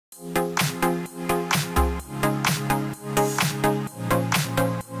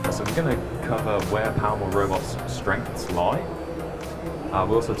we're going to cover where PowerMill Robot's strengths lie.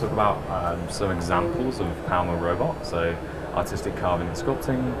 We'll also talk about some examples of PowerMill Robot, so artistic carving and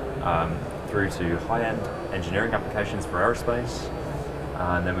sculpting, through to high-end engineering applications for aerospace.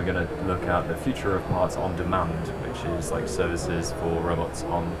 And then we're going to look at the future of parts on demand, which is like services for robots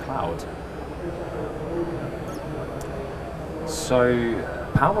on the cloud. So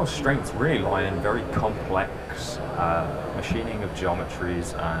PowerMill's strengths really lie in very complex machining of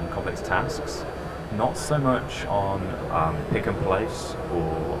geometries and complex tasks, not so much on pick and place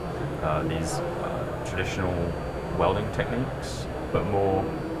or these traditional welding techniques, but more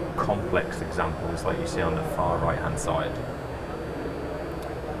complex examples like you see on the far right hand side.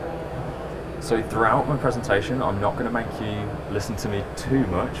 So throughout my presentation, I'm not going to make you listen to me too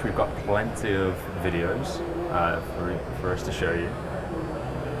much. We've got plenty of videos for us to show you.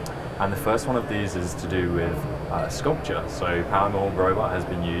 And the first one of these is to do with sculpture. So PowerMill Robot has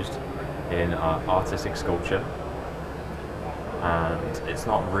been used in artistic sculpture, and it's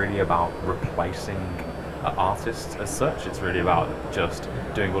not really about replacing artists as such. It's really about just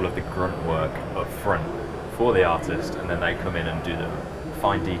doing all of the grunt work up front for the artist, and then they come in and do the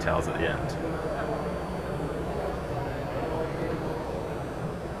fine details at the end.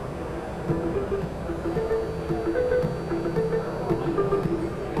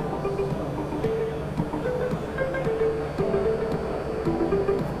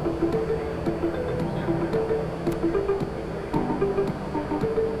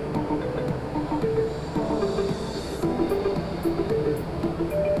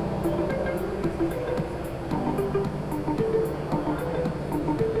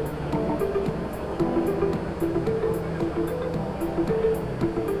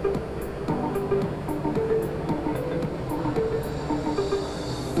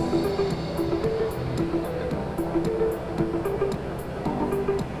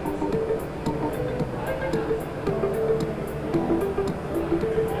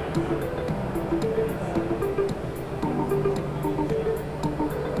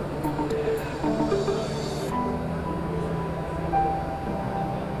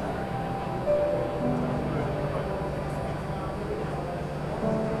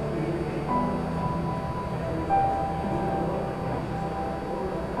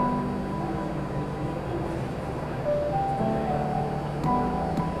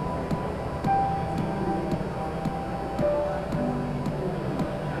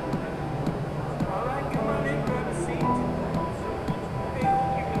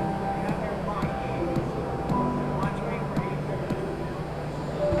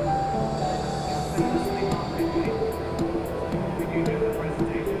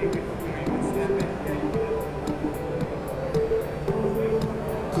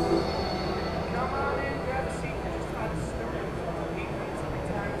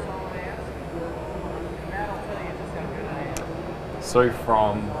 So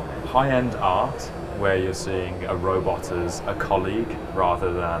from high-end art, where you're seeing a robot as a colleague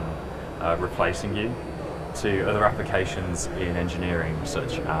rather than replacing you, to other applications in engineering,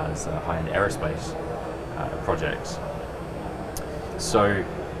 such as high-end aerospace projects. So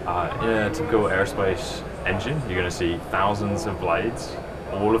in a typical aerospace engine, you're going to see thousands of blades,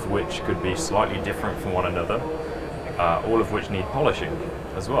 all of which could be slightly different from one another, all of which need polishing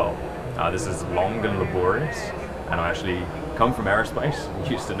as well. This is long and laborious, and I actually come from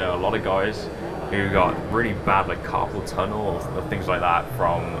aerospace. Used to know a lot of guys who got really bad like carpal tunnel or things like that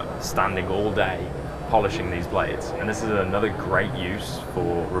from standing all day polishing these blades. And this is another great use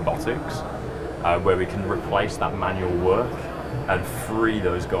for robotics, where we can replace that manual work and free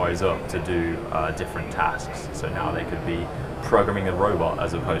those guys up to do different tasks. So now they could be programming a robot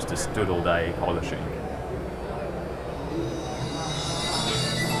as opposed to stood all day polishing.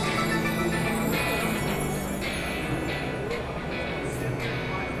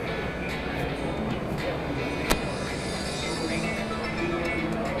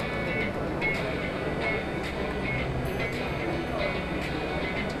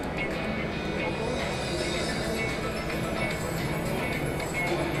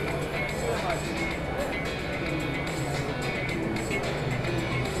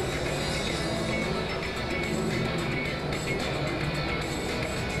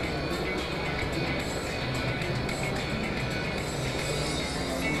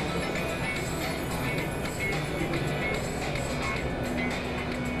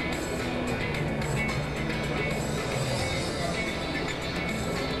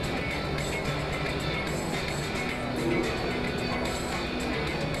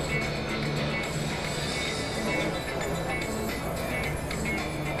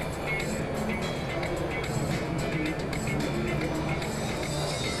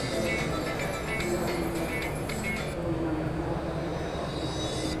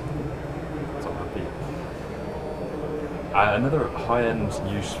 Another high-end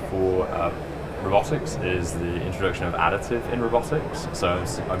use for robotics is the introduction of additive in robotics. So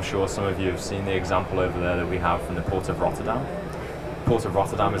I'm sure some of you have seen the example over there that we have from the Port of Rotterdam. Port of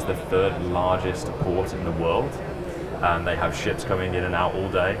Rotterdam is the third largest port in the world, and they have ships coming in and out all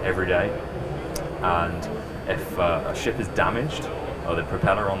day, every day. And if a ship is damaged, or the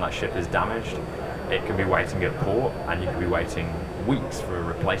propeller on that ship is damaged, it can be waiting at port, and you can be waiting weeks for a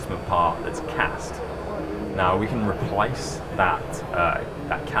replacement part that's cast. Now we can replace that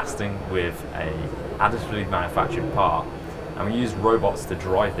casting with a additively manufactured part, and we use robots to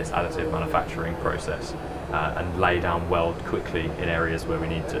drive this additive manufacturing process and lay down weld quickly in areas where we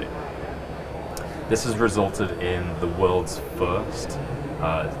need to. This has resulted in the world's first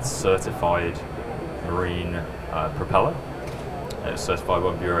certified marine propeller. It was certified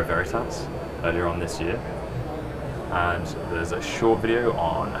by Bureau Veritas earlier on this year. And there's a short video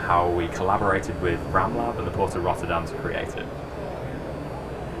on how we collaborated with Ramlab and the Port of Rotterdam to create it.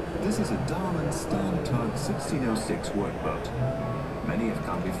 This is a Damen Stern-Tug 1606 workboat. Many have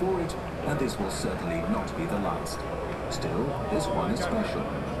come before it, and this will certainly not be the last. Still, this one is special,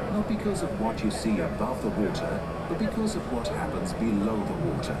 not because of what you see above the water, but because of what happens below the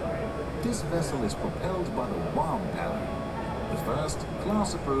water. This vessel is propelled by the propeller, the first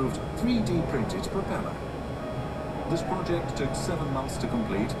class-approved 3D printed propeller. This project took 7 months to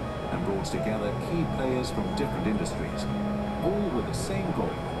complete and brought together key players from different industries, all with the same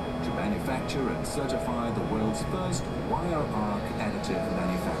goal: to manufacture and certify the world's first wire arc additive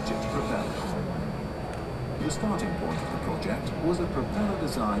manufactured propeller. The starting point of the project was a propeller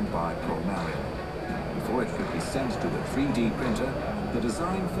designed by PowerMill. Before it could be sent to the 3D printer, the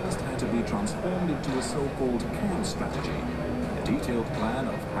design first had to be transformed into a so-called CAM strategy, a detailed plan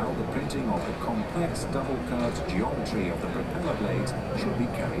of how the printing of the complex double-curved geometry of the propeller blades should be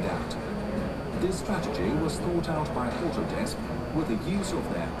carried out. This strategy was thought out by Autodesk with the use of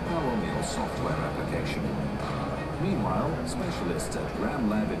their PowerMill software application. Meanwhile, specialists at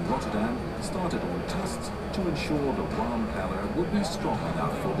Ramlab in Rotterdam started on tests to ensure the propeller would be strong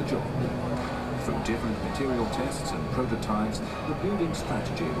enough for the job. Through different material tests and prototypes, the building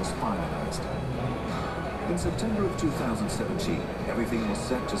strategy was finalized. In September of 2017, everything was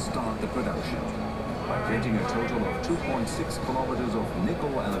set to start the production. By printing a total of 2.6 kilometers of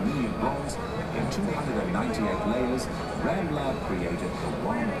nickel aluminium bronze in 298 layers, Ramlab created the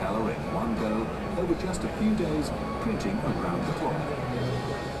propeller in one go over just a few days, printing around the clock.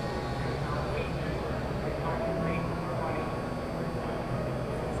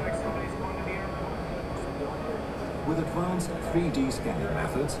 With advanced 3D scanning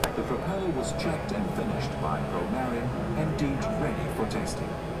methods, the propeller was checked and finished by PowerMill and deemed ready for testing.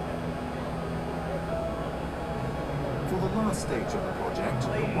 For the last stage of the project, the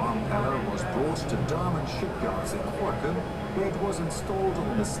propeller was brought to Damen shipyards in Gorkum, where it was installed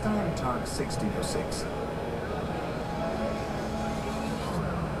on the Stern-Tug 1606.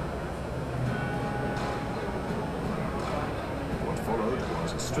 What followed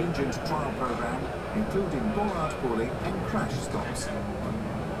was a stringent trial program, including bollard pulling and crash stops.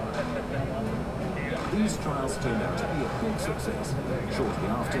 These trials turned out to be a big success. Shortly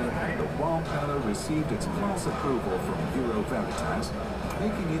after, the propeller received its class approval from Bureau Veritas,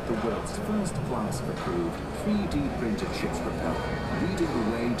 making it the world's first class-approved 3D printed ship's propeller, leading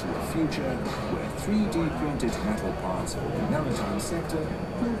the way to a future where 3D printed metal parts for the maritime sector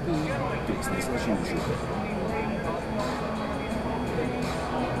will be business as usual.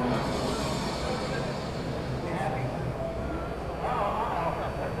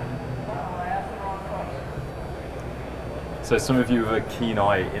 So some of you with a keen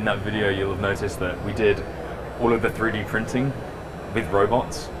eye in that video, you'll have noticed that we did all of the 3D printing with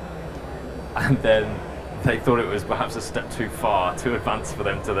robots, and then they thought it was perhaps a step too far, too advanced for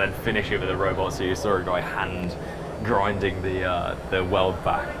them to then finish it with a robot. So you saw a guy hand grinding the weld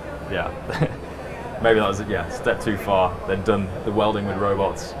back. Yeah, maybe that was step too far. Then done the welding with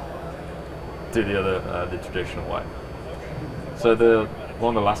robots. Do the traditional way. So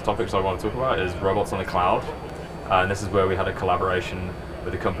one of the last topics I want to talk about is robots on the cloud. And this is where we had a collaboration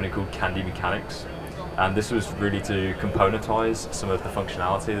with a company called Candy Mechanics. And this was really to componentize some of the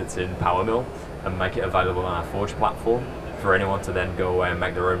functionality that's in PowerMill and make it available on our Forge platform for anyone to then go away and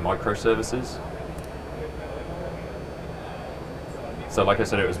make their own microservices. So like I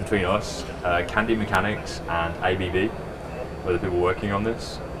said, it was between us, Candy Mechanics and ABB were the people working on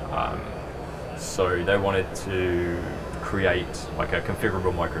this. So they wanted to create like a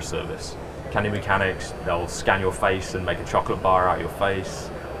configurable microservice. Candy Mechanics, they'll scan your face and make a chocolate bar out of your face,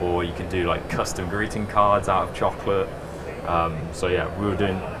 or you can do like custom greeting cards out of chocolate. So yeah, we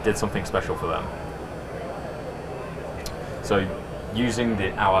did something special for them. So using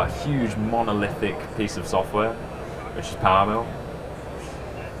our huge monolithic piece of software, which is PowerMill,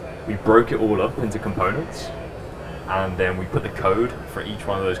 we broke it all up into components, and then we put the code for each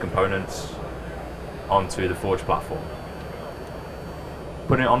one of those components onto the Forge platform.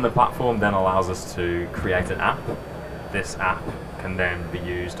 Putting it on the platform then allows us to create an app. This app can then be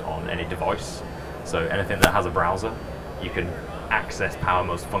used on any device. So anything that has a browser, you can access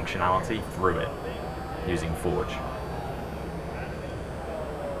PowerMill's functionality through it using Forge.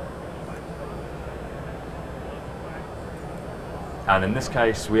 And in this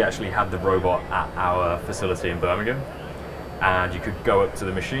case, we actually had the robot at our facility in Birmingham, and you could go up to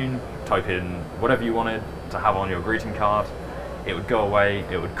the machine, type in whatever you wanted to have on your greeting card. It would go away,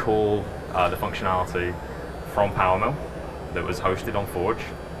 it would call the functionality from PowerMill that was hosted on Forge,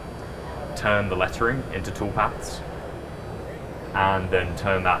 turn the lettering into toolpaths, and then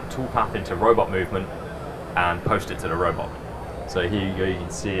turn that toolpath into robot movement and post it to the robot. So here you go, you can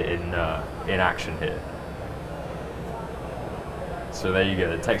see it in action here. So there you go,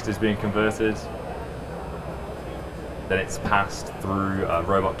 the text is being converted, then it's passed through a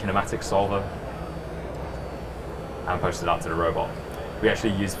robot kinematic solver and posted out to the robot. We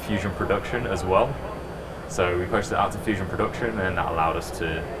actually used Fusion Production as well. So we posted it out to Fusion Production, and that allowed us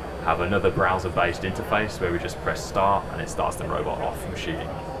to have another browser-based interface where we just press start and it starts the robot off machining.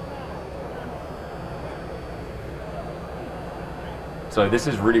 So this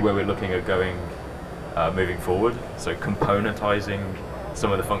is really where we're looking at going moving forward. So componentizing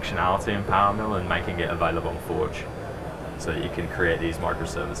some of the functionality in PowerMill and making it available on Forge so that you can create these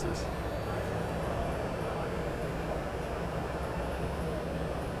microservices.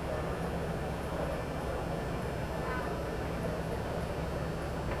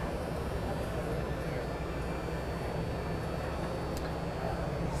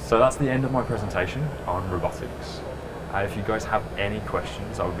 So that's the end of my presentation on robotics. If you guys have any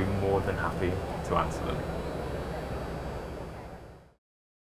questions, I would be more than happy to answer them.